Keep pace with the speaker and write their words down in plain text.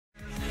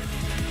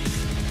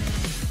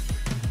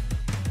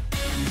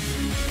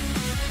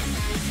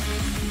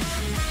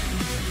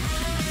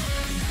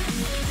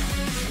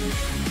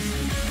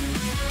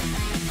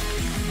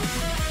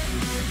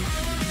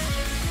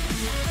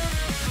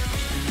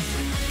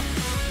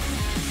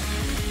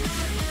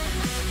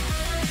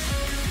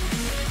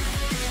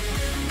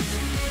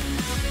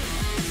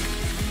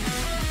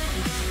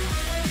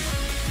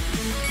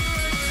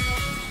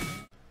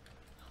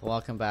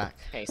Welcome back.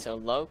 Okay, so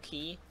low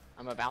key,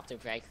 I'm about to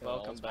break the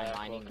Welcome rules by back,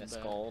 mining welcome this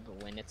back.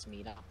 gold when it's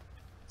MeetUp.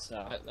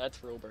 So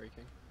That's rule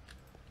breaking.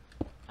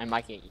 I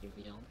might get you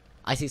healed.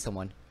 I see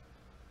someone.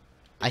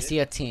 I You did? see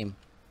a team.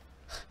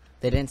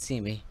 They didn't see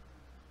me.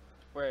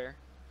 Where?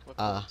 What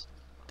Uh, codes?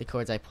 The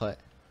chords I put.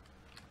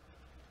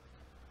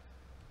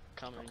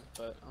 Coming,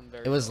 but I'm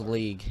very. It was far.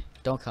 League.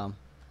 Don't come.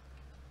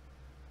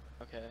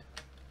 Okay.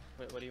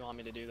 What do you want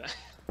me to do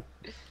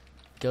then?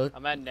 Go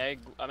I'm at neg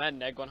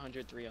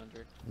 100,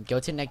 300. go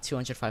to neg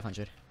 200,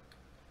 500.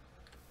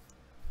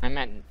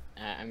 I'm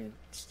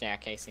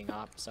staircasing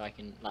up so I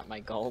can let my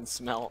gold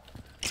smelt.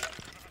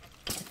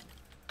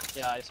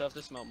 Yeah, I still have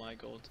to smelt my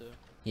gold too.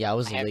 Yeah, it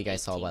was I the have League I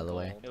saw 18 by the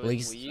way. gold. It was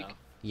League's, League? So.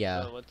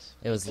 yeah, So what's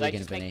it was Did I League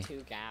and just make Vinny.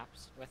 2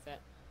 gaps with it?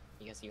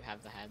 Because you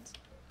have the heads.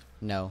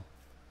 No,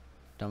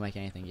 don't make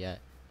anything yet.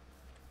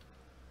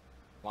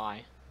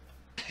 Why?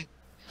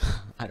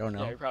 I don't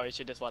know. Yeah, we probably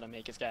should just let him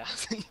make his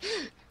gas.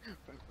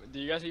 Do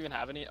you guys even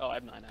have any? Oh, I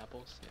have 9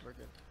 apples. Yeah, we're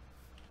good.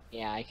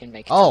 Yeah, I can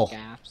make Oh! 2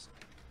 gaps.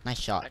 Nice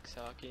shot. X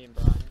Hockey and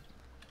Brian.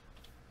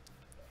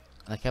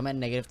 Like I'm at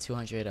negative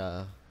 200,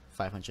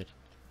 500.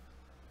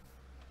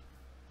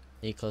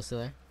 Are you close to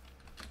there?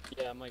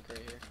 Yeah, I'm like right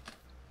here.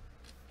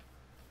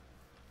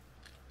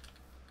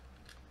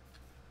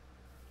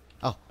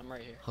 Oh. I'm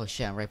right here. Oh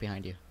shit, I'm right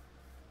behind you.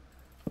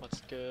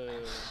 Let's go.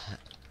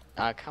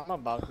 Come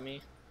above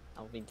me.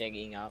 I'll be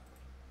digging up.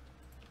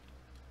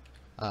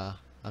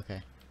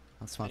 Okay.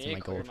 I'm I smelting need my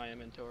to clear gold. my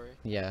inventory.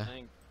 Yeah. I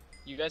think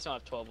you guys don't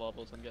have 12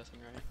 levels, I'm guessing,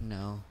 right?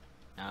 No.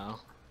 No.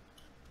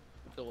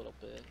 A little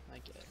bit. I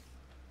get it.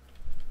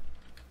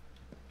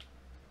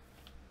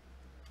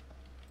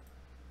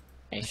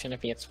 I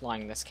shouldn't be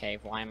exploring this cave.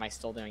 Why am I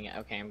still doing it?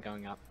 Okay, I'm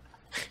going up.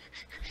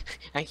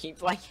 I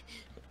keep like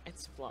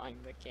exploring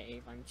the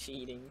cave. I'm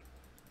cheating.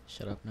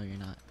 Shut up. No, you're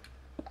not.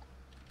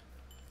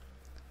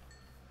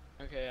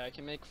 Okay, I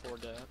can make 4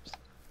 gaps.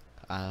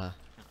 I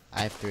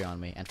have 3 on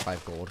me and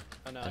 5 gold.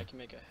 Oh no, I can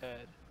make a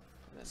head.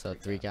 and then So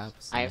 3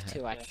 gaps. I and have a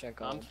 2 head. extra I'm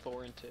gold.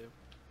 4 and 2.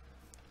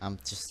 I'm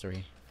just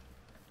 3.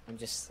 I'm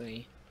just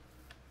 3.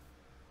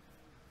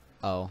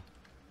 Oh,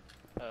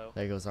 Oh.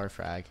 there goes our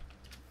frag.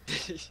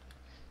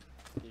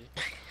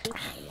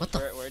 What the?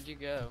 Where'd you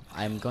go?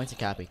 I'm going to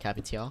Cappy.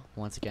 Cappy TL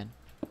once again.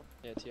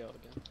 Yeah, TL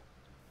again.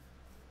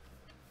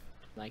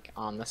 Like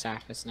on the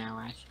surface now,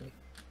 actually.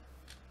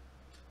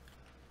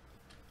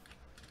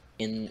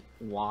 In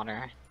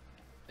water.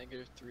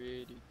 Negative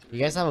 383.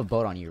 You guys have a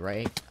boat on you,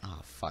 right? Oh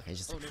fuck! I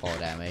just Oh, took no. fall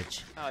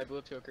damage. Oh, I blew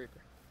up to a creeper.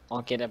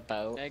 I'll get a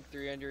boat. Neg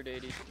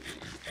 383.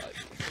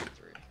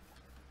 583.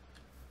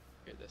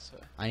 Here, this way.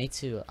 I need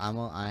to.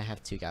 I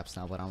have 2 gaps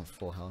now, but I'm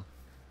full health.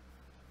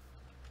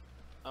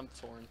 I'm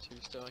 4 and 2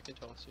 still. I can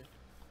toss you.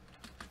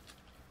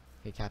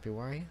 Hey Cappy,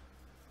 where are you?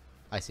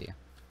 I see you.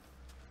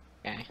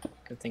 Okay,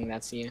 good thing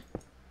that's you.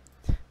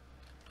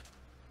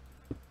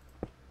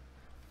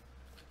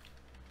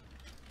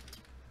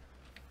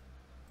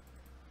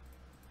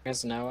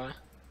 Where's Noah?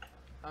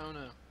 I don't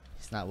know.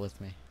 He's not with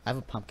me. I have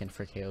a pumpkin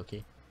for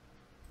karaoke.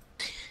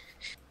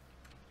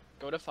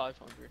 Go to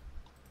 500.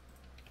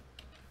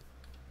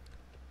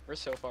 We're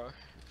so far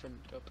from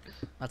up.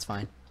 That's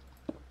fine.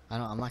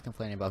 I'm not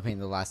complaining about being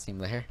the last team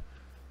there.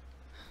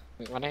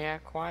 Wait, what are your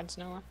quads,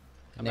 Noah?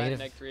 I'm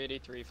Negative. at neg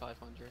 383,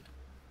 500.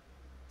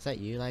 Is that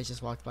you that I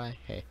just walked by?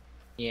 Hey.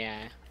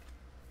 Yeah,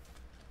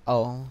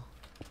 Oh.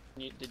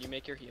 Did you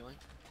make your healing?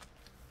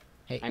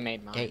 Hey. I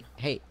made mine.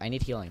 Hey! I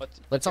need healing. What's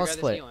Let's your all guys'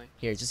 split. healing?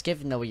 Here, just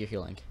give Noah your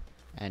healing,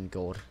 and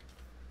gold.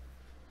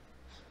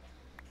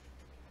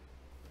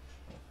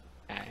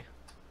 Okay.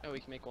 Oh, we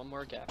can make one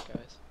more gap,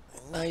 guys.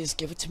 Nice,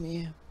 give it to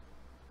me.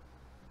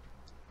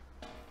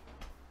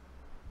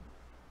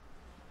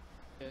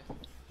 Okay,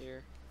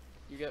 here.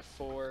 You get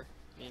 4.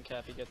 Me and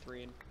Cappy get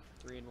 3 and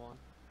 1.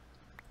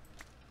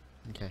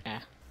 Okay. Yeah.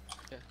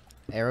 Okay.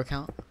 Arrow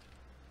count?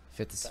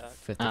 Back.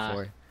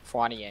 54.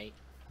 48.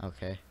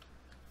 Okay.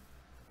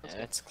 Let's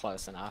go. It's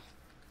close enough.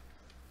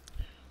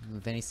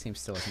 Vinny's team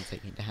still isn't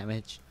taking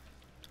damage.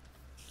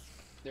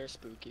 They're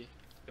spooky.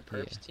 The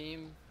Yeah. Perps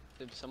team.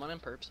 Did someone in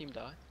Perps team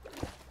die?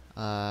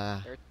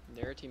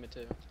 They're a team of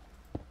 2.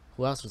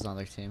 Who else was on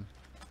their team?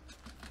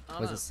 I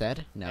don't Was know. it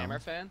said? No. Hammer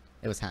fan?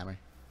 It was Hammer.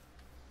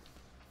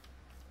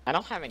 I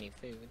don't have any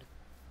food.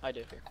 I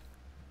do here.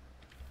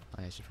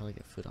 Oh, I should probably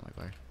get food on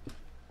my bar.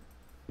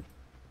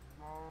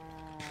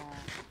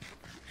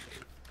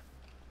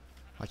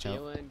 Watch out.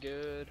 Feeling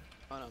good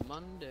on a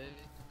Monday.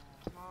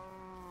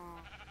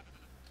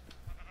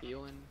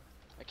 Feeling.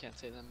 I can't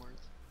say them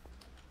words.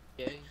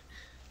 Yay.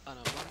 On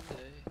a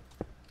Monday.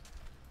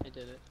 I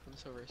did it. I'm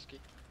so risky.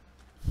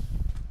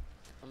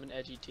 I'm an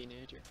edgy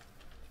teenager.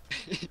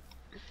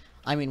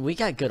 I mean, we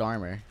got good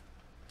armor.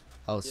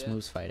 Oh, Yeah.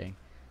 Smooth's fighting.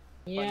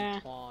 Yeah.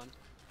 Twan. To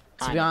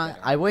be Kinda honest,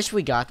 better. I wish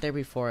we got there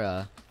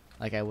before,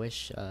 like, I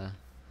wish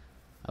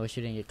we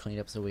didn't get cleaned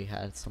up so we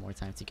had some more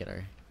time to get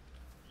our...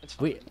 It's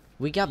fine.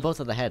 We got both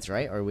of the heads,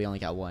 right? Or we only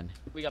got one?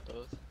 We got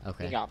both.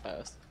 Okay. We got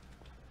both.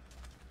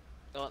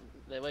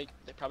 They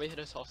probably hit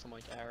us off some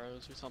like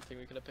arrows or something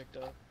we could have picked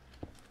up.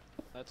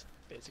 That's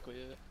basically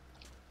it.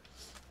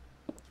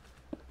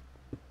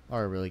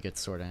 Or a really good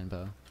sword and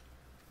bow.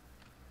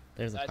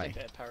 There's a I think fight.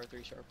 they had power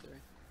 3, sharp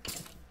 3.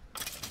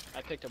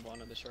 I picked up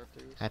one of the sharp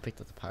 3s. I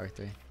picked up the power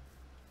 3.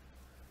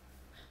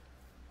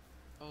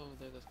 Oh,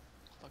 they're the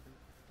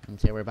fucking.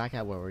 Okay, we're back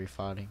at where we're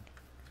fighting.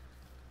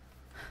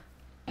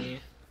 Yeah.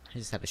 I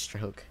just had a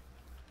stroke.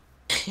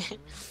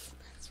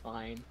 It's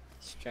fine.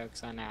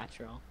 Strokes are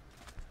natural.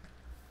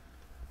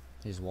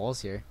 There's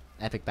walls here.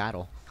 Epic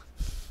battle.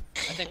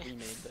 I think we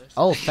made this.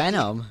 Oh,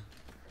 Phenom.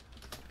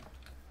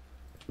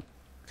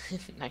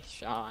 Nice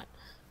shot.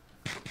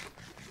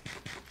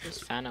 Who's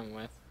Phantom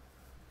with?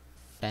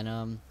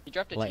 Phenom. He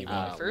dropped a Wait, team.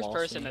 First Wall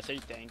person Street.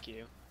 to say thank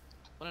you.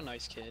 What a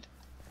nice kid.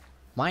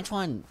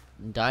 Minetwan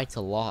died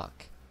to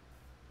lock.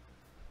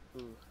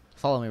 Ooh.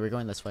 Follow me, we're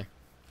going this way.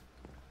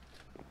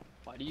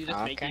 Why do you just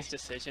make Okay. these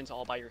decisions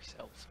all by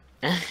yourself?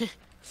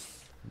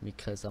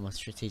 Because I'm a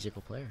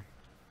strategical player.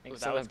 Thanks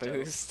that for was the dope.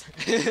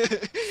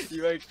 boost.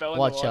 You like fell in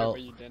Watch the water, out.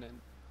 but you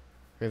didn't.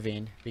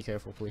 Ravine, be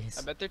careful, please.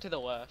 I bet they're to the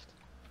left.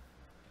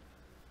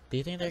 Do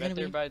you think I they're bet gonna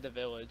they're be? by the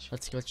village.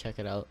 Let's go check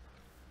it out.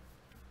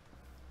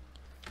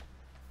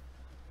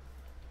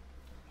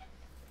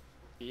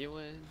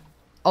 Ewan.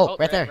 Oh,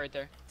 right there. Right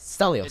there.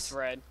 Stelios. It's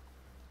red.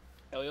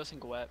 Helios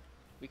and Gwet.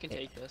 We can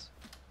take this.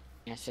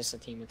 Yeah, it's just a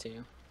team of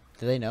 2.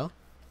 Do they know?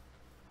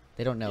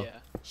 They don't know. Yeah,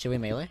 Should we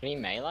melee? Can we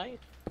melee?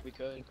 we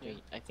could. Yeah.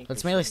 I think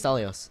Let's we melee should.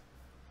 Stelios.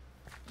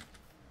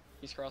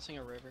 He's crossing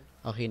a river.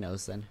 Oh, he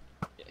knows then.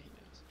 Yeah, he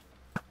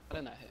knows. How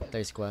did that hit him?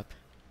 There's Gwep.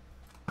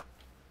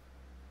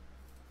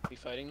 We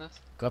fighting this?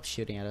 Gwep's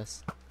shooting at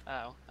us.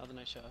 Ow, that was a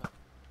nice shot.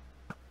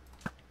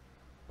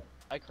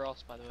 I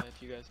crossed, by the way,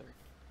 if you guys are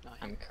not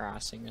here. I'm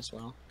crossing as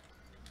well.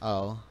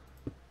 Oh.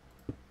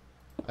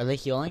 Are they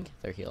healing?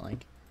 They're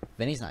healing.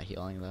 Vinny's not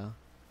healing though.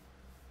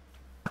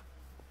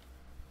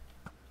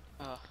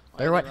 Why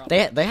They're are right.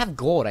 running? They have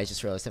gold. I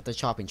just realized if they're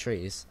chopping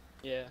trees.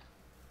 Yeah.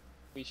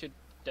 We should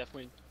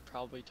definitely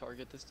probably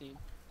target this team.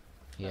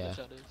 Now Yeah. that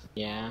shot is.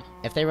 Yeah.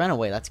 If they run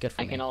away, that's good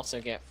for I me. can also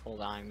get full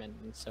diamond,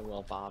 and so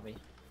will Bobby.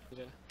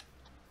 Yeah.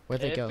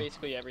 Where'd they have go?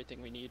 basically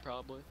everything we need,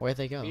 probably. Where'd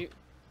they go? We-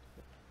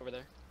 Over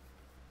there.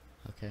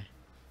 Okay.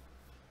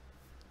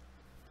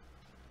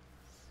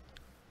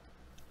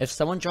 If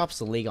someone drops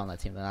the league on that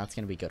team, then that's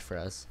gonna be good for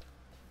us.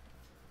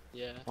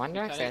 Yeah.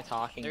 Wonder we if kinda- they're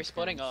talking. They're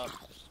splitting from- up.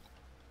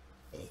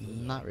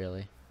 Not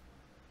really.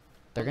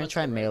 They're Well, gonna let's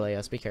try get and ready. melee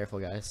us. Be careful,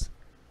 guys.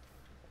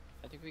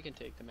 I think we can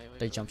take the melee.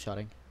 They're first. jump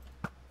shotting.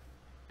 I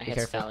Be hit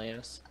careful.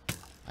 Stelios.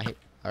 Alright,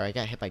 I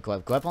got hit by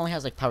Gweb. Gweb only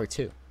has like power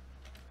 2.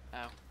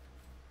 Ow.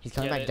 He's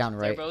coming Yeah, back down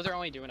Their right. bows are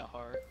only doing a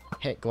heart.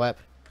 Hit Gweb.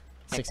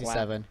 Hit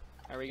 67.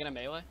 Are we gonna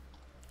melee?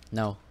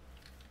 No.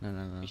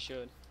 No. We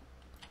should.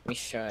 We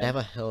should. They have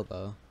a hill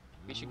though.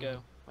 We should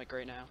go. Like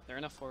right now. They're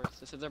in a forest.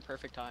 This is their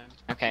perfect time.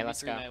 Okay, 2v3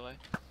 let's go. Melee.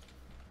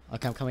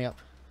 Okay, I'm coming up.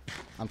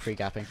 I'm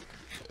pre-gapping.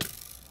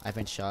 I've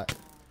been shot.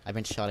 I've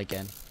been shot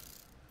again.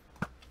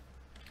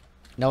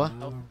 Noah?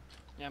 Oh.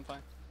 Yeah, I'm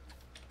fine.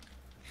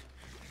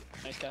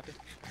 Nice Cappy.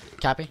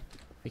 Cappy?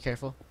 Be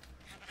careful.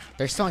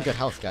 They're still in good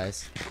health,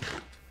 guys.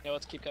 Yeah,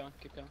 let's keep going.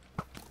 Keep going.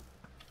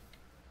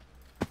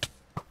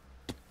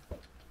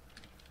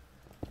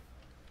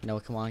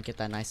 Noah, come on, get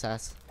that nice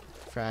ass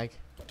frag.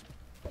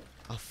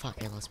 Oh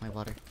fuck, I lost my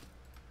water.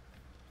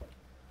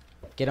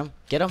 Get him,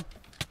 get him.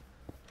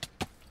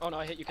 Oh no,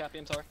 I hit you, Cappy.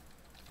 I'm sorry.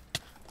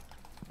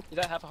 Is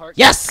that half a heart?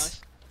 Yes!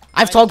 Nice. I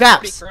have Nice. 12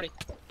 gaps.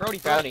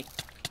 Brody.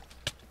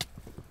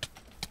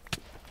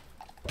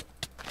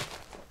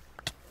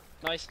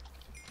 Nice.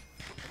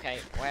 Okay,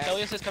 where?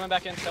 Helios is coming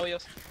back in.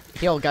 Helios.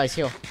 Heal, guys,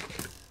 heal.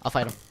 I'll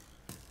fight him.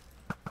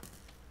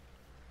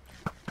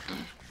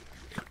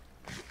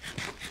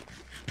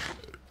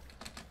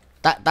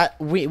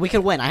 We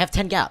could win. I have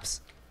 10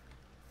 gaps.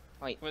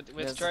 Wait, Let's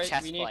there's a try.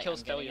 chest We need to plate, kill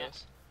I'm getting it.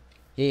 Stelios.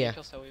 Yeah.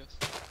 Kill Stelios.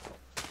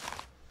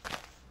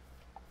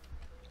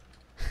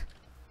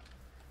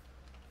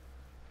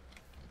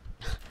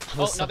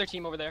 Oh, another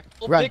team over there.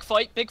 Oh, Run. big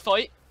fight. Big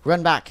fight.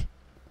 Run back.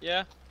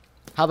 Yeah.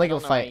 How I big don't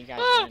of a know where fight? you guys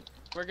Ah! went.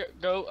 We're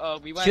go.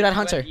 We went. Shoot at we went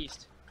Hunter.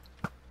 East.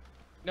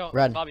 No,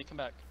 Run. Bobby, come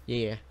back.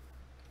 Yeah.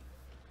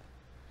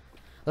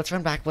 Let's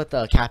run back with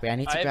the Cappy. I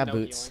need to I have grab no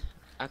boots. healing.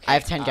 Okay, I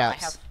have 10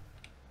 gaps.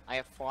 I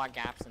have 4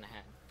 gaps in the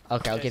head.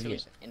 Okay, I'll Okay, give so you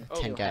we- And Oh,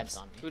 10 2 gaps. heads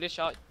on me. Who just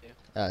shot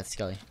you?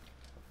 Scully.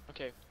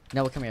 Okay,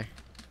 Noah, come here.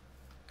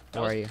 That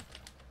Where was- are you?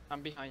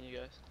 I'm behind you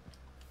guys.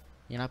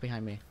 You're not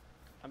behind me.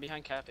 I'm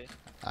behind Cappy.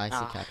 I see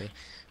Ah. Cappy.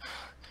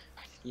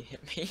 You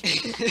hit me.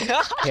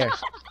 Here.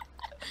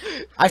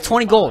 I have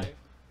 20 gold.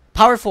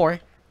 Power 4.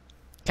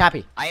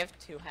 Cappy. I have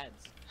 2 heads.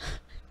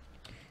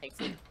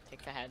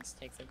 Take the heads,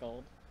 take the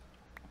gold.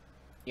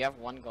 You have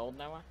 1 gold,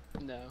 Noah?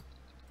 No.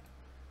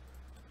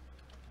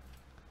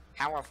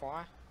 Power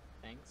 4?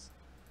 Thanks.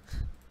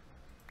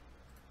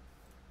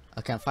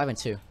 Okay, I'm 5 and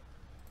 2.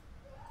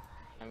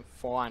 I'm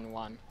 4 and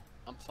 1.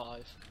 I'm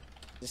 5.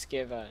 Just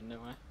give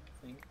Noah,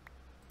 I think.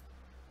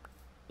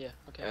 Yeah.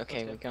 Okay.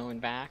 Okay, we're let's go. going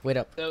back. Wait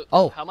up. So,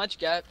 Oh. how much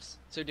gaps?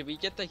 So, did we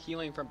get the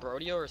healing from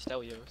Brodio or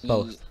Stelios?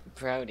 Both.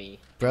 Brody.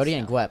 Brody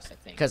and Stelios, Gwep. I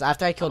think. Because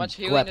after I How killed much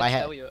healing Gwep, did I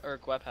had Stelio or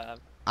Gwep have?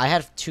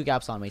 2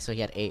 gaps on me, so he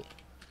had 8.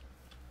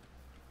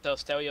 So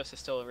Stelios is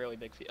still a really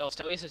big. Oh,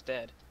 Stelios is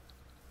dead.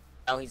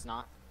 Oh, he's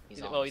not.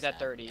 Well, almost he's at dead.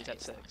 30. Yeah, He's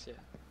at 6. Yeah.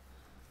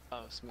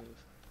 Oh, smooth.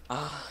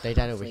 Oh, They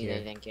died over hopefully here.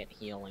 They didn't get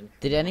healing.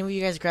 Did any of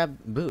you guys grab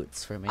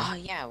boots for me? Oh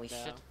yeah, we No.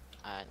 should.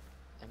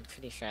 I'm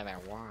pretty sure there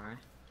were.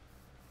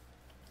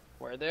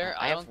 Were there?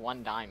 I have don't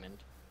 1 diamond.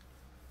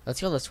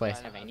 Let's go this way. I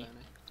don't have have any. any.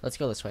 Let's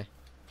go this way.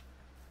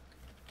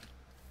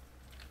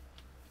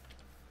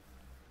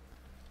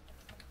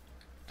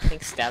 I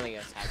think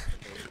Stelios has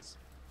the boots.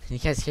 You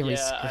guys hear me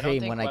Yeah, I don't scream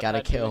think when I Web got a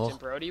had boots, kill. and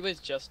Brody was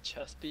just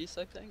chest piece,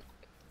 I think.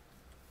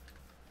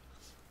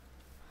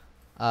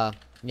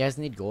 You guys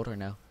need gold or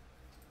no?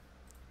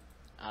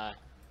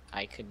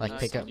 I could Like, use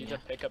pick some, up- You yeah.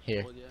 to pick up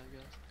Here. gold, yeah, I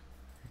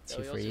guess.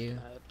 2 Stelios for is you.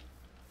 mad.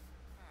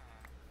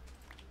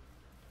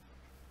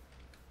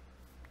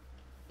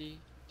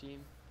 Team.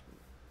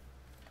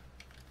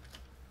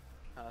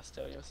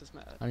 Stelios is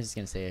mad. I'm just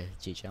gonna say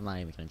GG. I'm not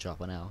even gonna drop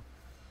an L.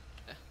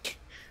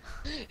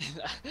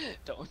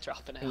 Don't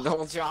drop an L.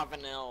 Don't drop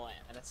an L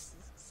at a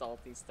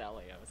salty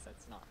Stelios.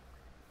 That's not.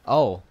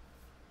 Oh.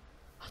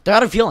 They're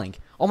out of healing.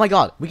 Oh my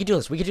god. We can do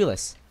this. We can do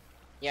this.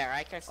 Yeah,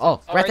 Riker.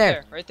 Oh, Oh, right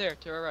there. Right there,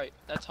 to our right.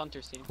 That's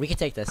Hunter's team. We can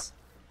take this.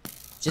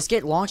 Just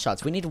get long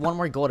shots. We need 1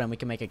 more gold and we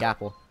can make a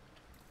gapple.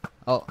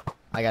 Oh,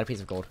 I got a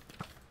piece of gold.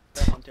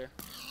 That Hunter.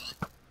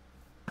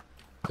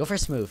 Go for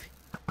Smooth.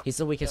 He's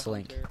the weakest That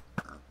link. Hunter.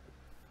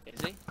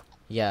 Is he?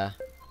 Yeah.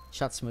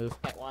 Shot Smooth.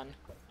 Hit one.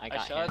 I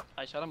got hit.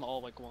 I shot them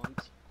all like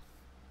once.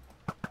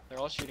 They're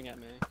all shooting at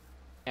me.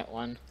 Hit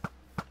one.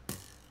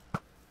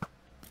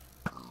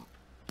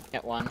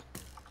 Hit one.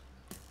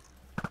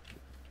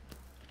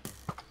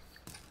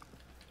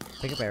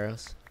 Pick up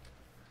arrows.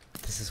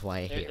 This is why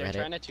I hate They're Reddit.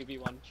 trying to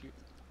 2v1 shoot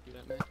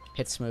at me.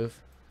 Hit Smooth.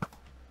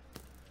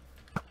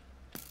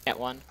 Hit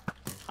one.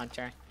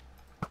 Hunter.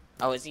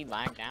 Oh, is he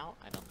lagged out?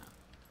 I don't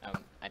know.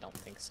 I don't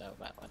think so,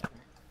 but whatever.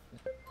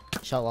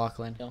 Shot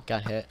Lachlan. Kill.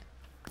 Got hit.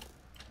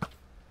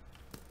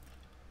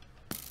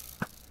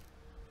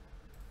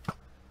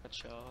 Good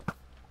shot.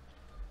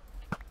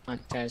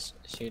 Hunter's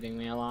shooting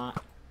me a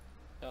lot.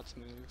 That's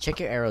smooth. Check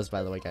your arrows,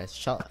 by the way, guys.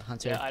 Shot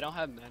Hunter. Yeah, I don't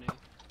have many.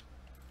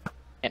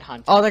 Hit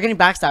Hunter. Oh, they're getting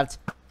backstabbed.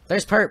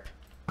 There's Perp.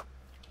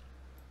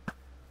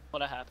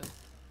 What happened?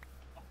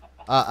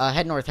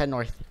 Head north. Head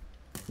north.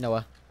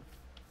 Noah.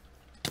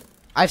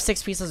 I have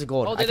 6 pieces of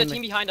gold. Oh, I there's a can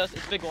team behind us.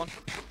 It's a big one.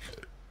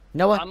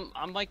 Noah,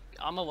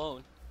 I'm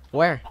alone.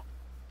 where?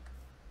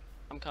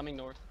 I'm coming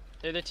north.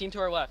 They're the team to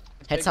our left.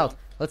 It's Head big south.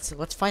 one.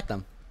 Let's fight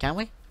them. Can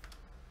we?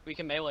 We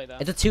can melee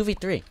them. It's a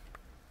 2v3.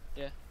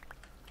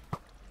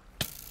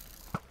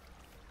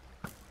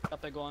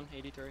 That big one,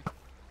 83.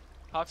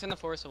 Hawk's in the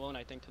forest alone,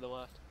 I think, to the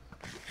left.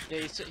 Yeah,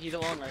 he's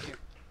alone right here.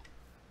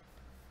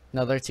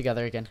 No, they're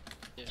together again.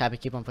 Yeah. Cappy,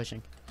 keep on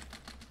pushing.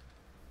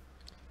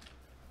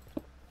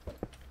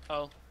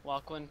 Oh,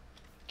 Lachlan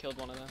killed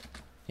one of them.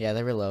 Yeah,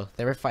 they were low.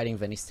 They were fighting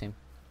Vinny's team.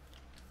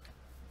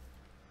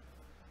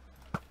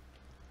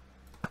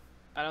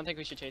 I don't think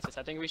we should chase this.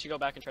 I think we should go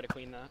back and try to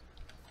clean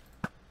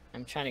that.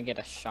 I'm trying to get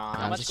a shot.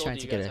 How I'm much just gold trying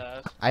do to you get guys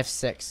it. have? I have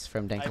 6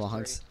 from Dank I have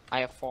Longs. 3. I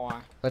have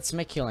 4. Let's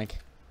make healing.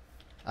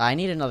 I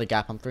need another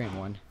gap. I'm 3 and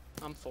 1.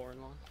 I'm 4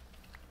 and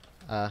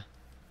 1.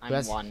 I'm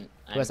has- 1.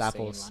 who has I'm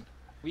 3 and apples?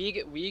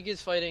 1. Weeg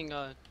is fighting,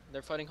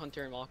 they're fighting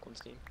Hunter and Lachlan's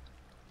team.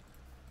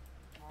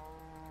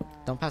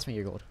 Don't pass me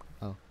your gold.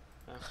 Oh.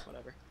 Oh,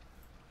 whatever.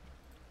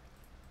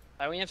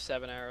 I only have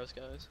 7 arrows,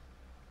 guys.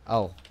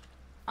 Oh.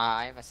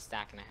 I have a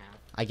stack and a half.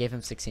 I gave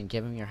him 16.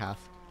 Give him your half.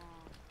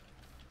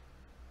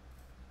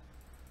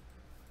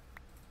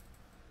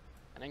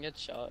 I didn't get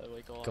shot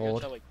like all. I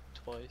Gold. got shot like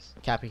twice.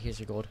 Cappy, here's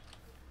your gold.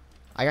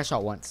 I got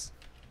shot once.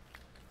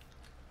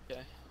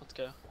 Okay, let's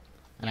go.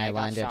 And Yeah, I got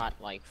landed. shot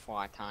like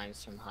 4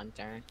 times from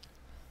Hunter.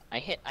 I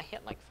hit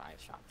like 5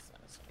 shots though.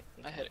 So I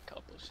think I hit a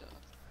couple shots.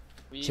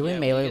 Should we yeah,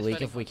 melee is leak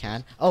fighting if we Hunters.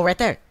 can? Oh, right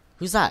there.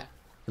 Who's that?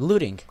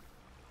 Looting.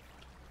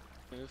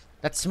 Move.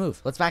 That's Smooth.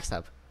 Let's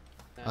backstab.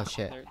 Yeah, Oh,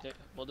 shit.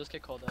 We'll just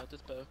get called out. This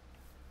bow.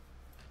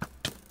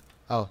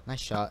 Oh, nice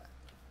shot.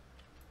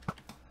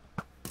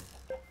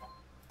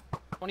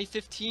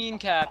 2015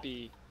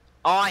 Cappy.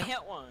 Oh, I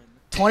hit one.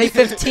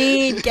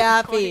 2015,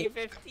 Cappy.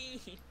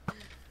 2015.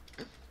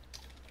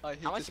 I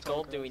hate How this much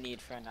gold phone do call. we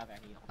need for another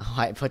heal? Oh,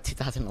 I put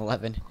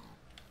 2011.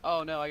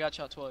 Oh no, I got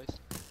shot twice.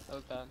 That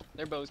was bad.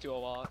 Their bows do a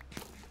lot.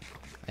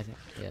 I think,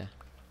 yeah.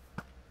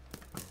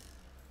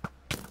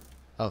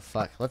 Oh,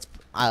 fuck. Let's,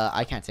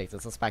 I can't take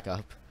this. Let's back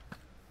up.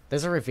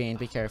 There's a ravine.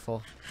 Be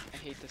careful. I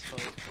hate this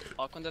fight.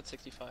 Lachlan's at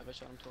 65. I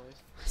shot him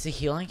twice. Is he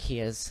healing? He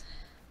is.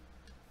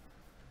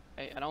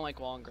 Hey, I don't like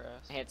long grass.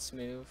 I hit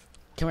smooth.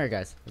 Come here,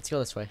 guys. Let's go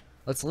this way.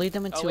 Let's lead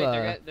them into, Oh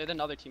wait, they're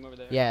another team over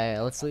there. yeah,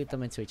 let's lead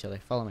them into each other.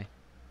 Follow me.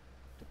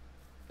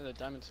 They're the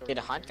diamond sword. Did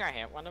over Hunter there.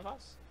 hit one of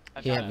us?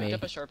 I He hit picked me.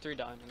 up a sharp 3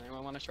 diamond.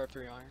 Anyone want a sharp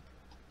 3 iron?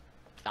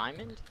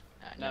 Diamond?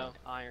 No,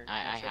 iron.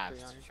 I Sharp have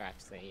 3 iron. sharp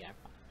 3, yeah.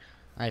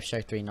 I have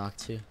Shark 3 knock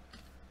too.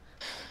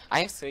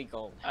 I have 3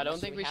 gold. How I don't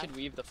much think do we have? should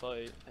leave the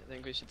fight. I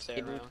think we should stay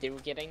Did we, around. did we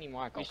get any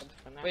more gold should-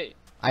 from that? Wait,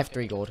 I have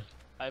 3 gold.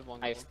 I have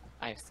 1 I gold. have,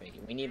 I have 3.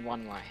 We need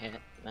 1 more hit.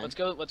 Then. Let's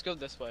go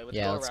this way. Let's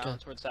Yeah, go let's around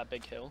go. towards that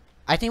big hill.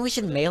 I think we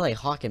should melee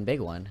Hawk and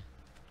Big One.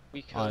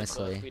 We could,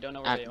 Honestly. but we don't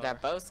know where they They're are.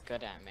 both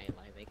good at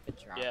melee. They could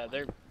drop. Yeah,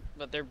 one.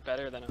 but they're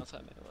better than us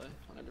at melee,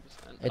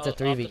 100%. It's a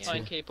 3v2.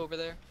 Fine cape over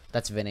there.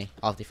 That's Vinny,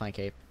 off the fine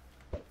cape.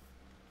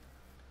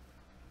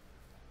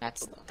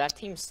 That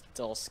team's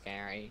still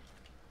scary.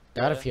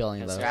 They're out of Yeah. healing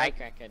Because though.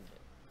 Riker could.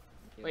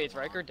 do Wait, is a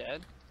lot. Riker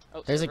dead?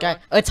 Oh, There's a server guy.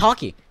 Oh, it's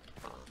Hockey.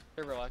 lock.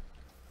 Server lock.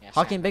 Yeah,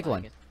 Hockey and Sap big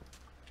one. Lag.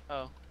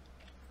 Oh.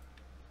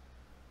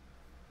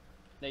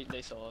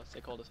 They saw us. They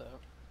called us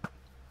out.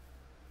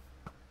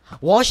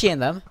 Walshy in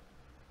them.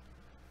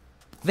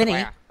 Vinny.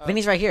 Where? Oh.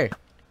 Vinny's right here.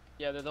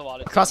 Yeah, there's a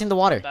lot of Crossing the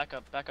water. Back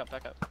up, back up,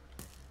 back up.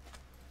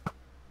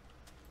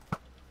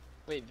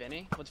 Wait,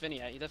 Vinny? What's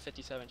Vinny at? He's at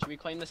 57. Should we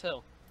claim this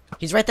hill?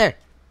 He's right there.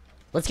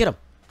 Let's get him.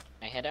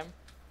 I hit him.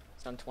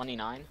 It's on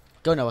 29.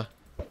 Go, Noah.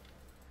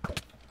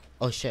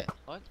 Oh, shit.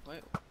 What?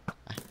 Wait.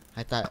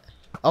 I thought.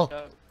 Oh,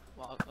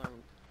 Well,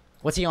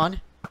 what's he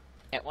on?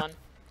 Hit one.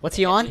 What's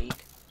Hit he on?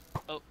 League.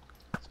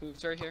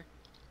 Smooth's right here.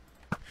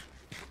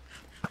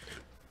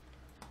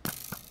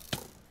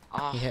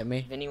 Oh, He hit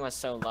me. Vinny was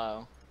so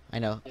low. I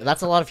know.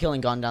 That's a lot of healing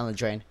gone down the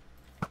drain.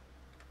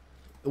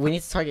 We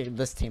need to target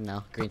this team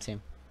now. Green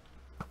team.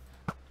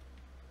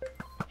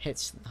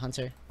 Hits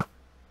Hunter.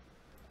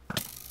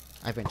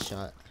 I've been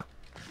shot.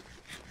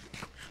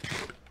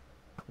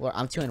 Well,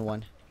 I'm 2 and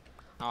 1.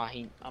 Oh,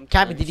 he. I'm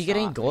Cabby, killing did you get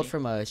any shot gold me.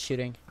 from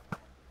shooting?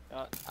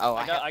 Oh,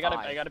 I got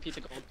five. a piece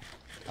of gold.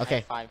 I Okay,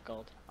 have 5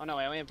 gold. Oh no,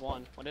 I only have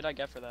 1. What did I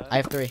get for that? I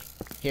have 3.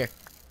 Here.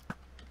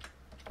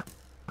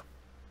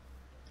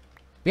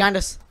 Behind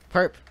us.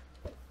 Perp.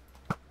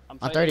 I'm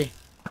On fighting. 30.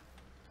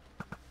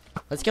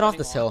 Let's get off fighting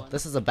this hill. Wallen.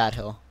 This is a bad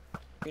hill.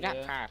 Shoot that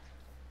Yeah. pack.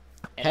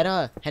 Hit Head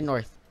him. head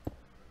north.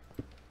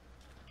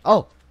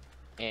 Oh,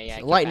 Yeah,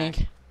 get lightning.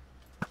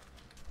 back.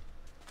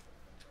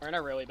 We're in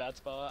a really bad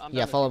spot. I'm Yeah,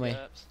 down to follow 2 me.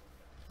 gaps.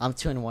 I'm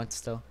 2 and 1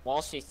 still.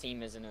 Walshy's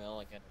team is in a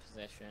really good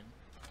position.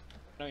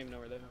 I don't even know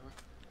where they are.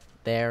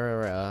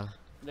 They're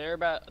They're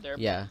about.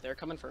 Yeah. They're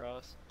coming for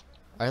us.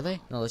 are they?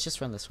 No, let's just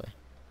run this way.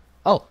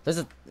 Oh, there's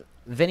a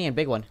Vinny and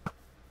big one.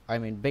 I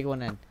mean, big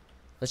one and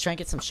let's try and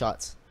get some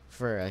shots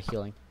for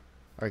healing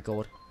or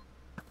gold.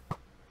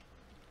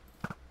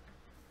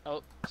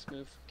 Oh,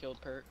 Smooth killed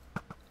Pert.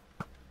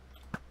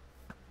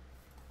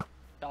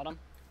 Got him.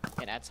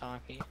 Yeah, that's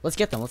hockey. Let's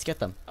get them. Let's get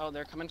them. Oh,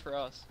 they're coming for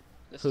us.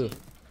 This Who? team.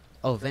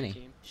 Oh, Green Vinny.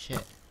 team.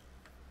 Shit.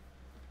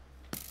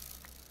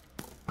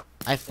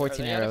 I have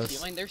 14 Are they out of arrows.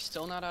 healing? They're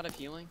still not out of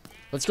healing.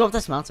 Let's go up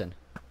this mountain.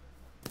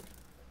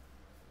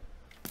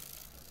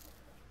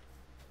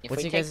 If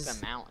What's we you take guys'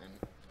 the mountain,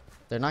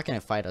 They're not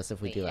gonna fight us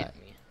if we they do hit that.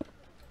 me.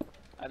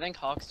 I think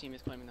Hawk's team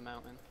is claiming the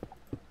mountain.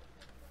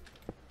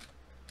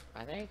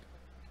 Are they?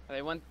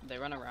 They run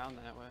around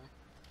that way.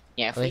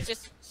 Yeah, if Are we they-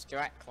 just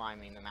start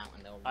climbing the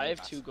mountain, they'll I leave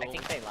have us. 2 I think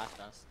gold. they left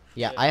us.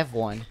 Yeah, Yeah. I have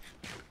 1.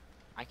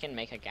 I can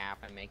make a gap.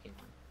 I'm making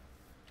one.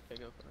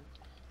 Okay, go for it.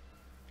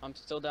 I'm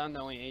still down to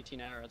only 18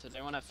 arrows. Does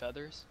anyone have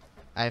feathers?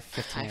 I have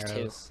 15 I have 2.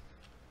 arrows.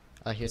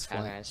 Here's Okay,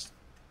 1. guys.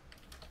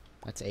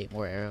 That's 8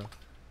 more arrow.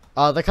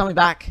 Oh, they're coming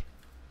back.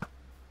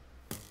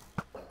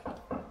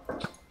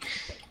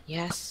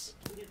 Yes.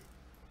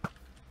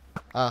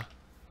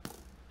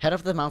 Head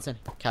up the mountain,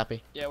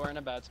 Cappy. Yeah, we're in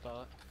a bad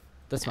spot.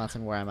 This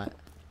mountain where I'm at.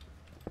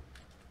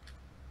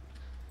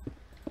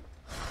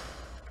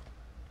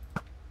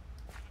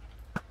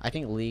 I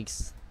think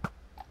League's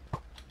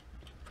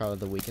probably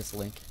the weakest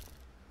link,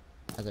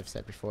 as I've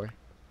said before.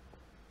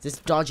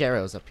 Just dodge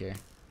arrows up here.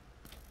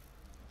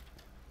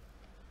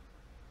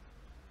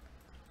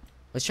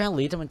 Let's try and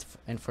lead them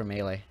in for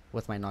melee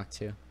with my knock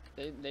too.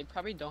 They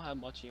probably don't have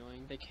much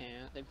healing. They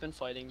can't. They've been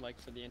fighting like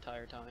for the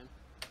entire time.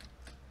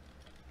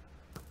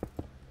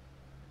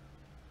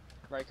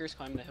 Riker's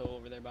climbing the hill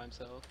over there by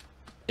himself.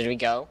 Did we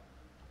go?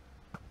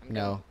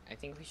 No. I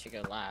think we should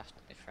go left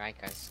if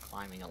Riker's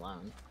climbing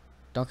alone.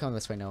 Don't come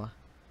this way, Noah.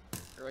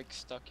 We're like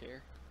stuck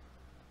here.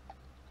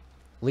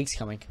 League's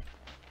coming.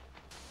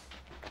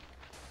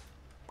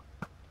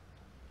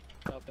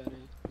 Stop Benny.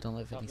 Don't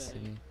let Stop Vinny see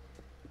Benny. me.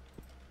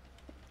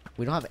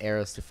 We don't have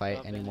arrows to fight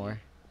Stop Benny. anymore.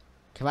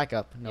 Come back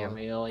up, Yeah, Noah.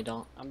 we really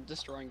don't. I'm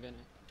destroying Vinny.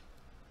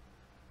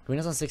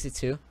 Wino's on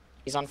 62.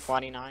 He's on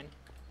 49.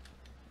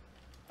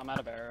 I'm out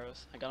of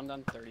arrows. I got him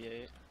down to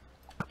 38.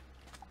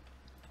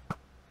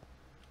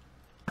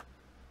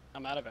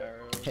 I'm out of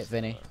arrows. Hit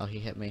Vinny. Oh, he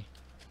hit me.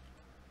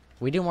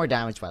 We do more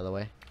damage, by the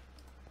way.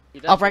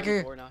 He's at Up,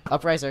 Riker. 44 now.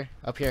 Upriser.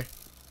 Up here.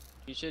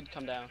 You should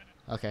come down.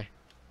 Okay.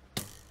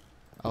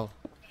 Oh.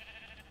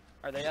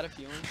 Are they out of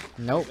healing?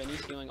 Nope.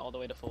 Vinny's healing all the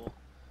way to full.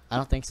 I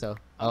don't think so.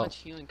 How Oh. much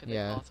healing could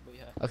yeah. they possibly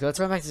have? Okay, let's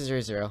run back to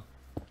 0-0.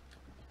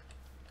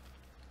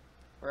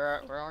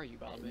 Where are you,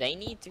 Bobby? They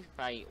need to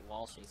fight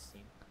Walshy's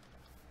team.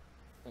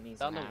 That needs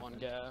Down to to happen. 1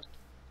 gap.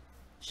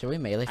 Should we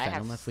melee I have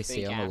Phantom if we 3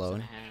 see him gaps alone?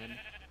 ahead.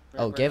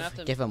 Oh, We're give- gonna have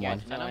to- give him Yeah, one.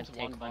 no, Phantom's take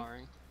 1 one.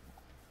 barring.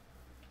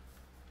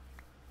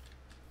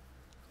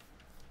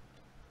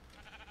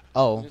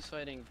 Oh, Who's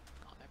fighting?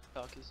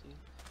 Fuck is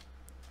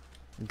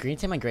he? green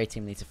team and gray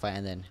team need to fight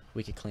and then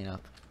we could clean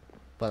up.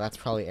 But that's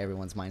probably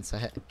everyone's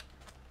mindset.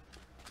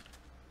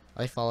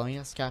 Are they following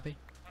us, Cappy?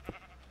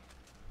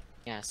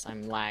 Yes,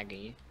 I'm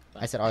laggy.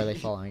 I said, are they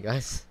following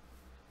us?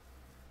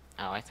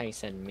 Oh, I thought you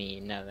said me.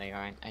 No, they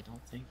aren't. I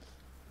don't think.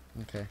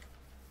 Okay.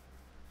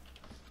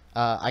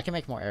 I can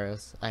make more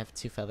arrows. I have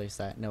 2 feathers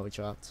that Noah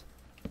dropped.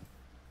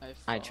 I have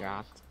I 5.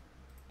 dropped.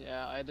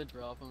 Yeah, I had to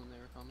drop them when they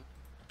were coming.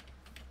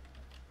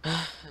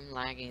 I'm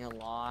lagging a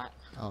lot.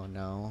 Oh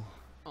no.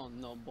 Oh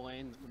no,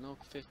 Blaine, no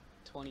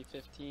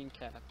 2015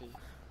 Cappy.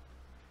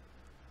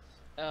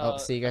 Oh,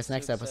 see you guys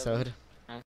next episode 7. episode.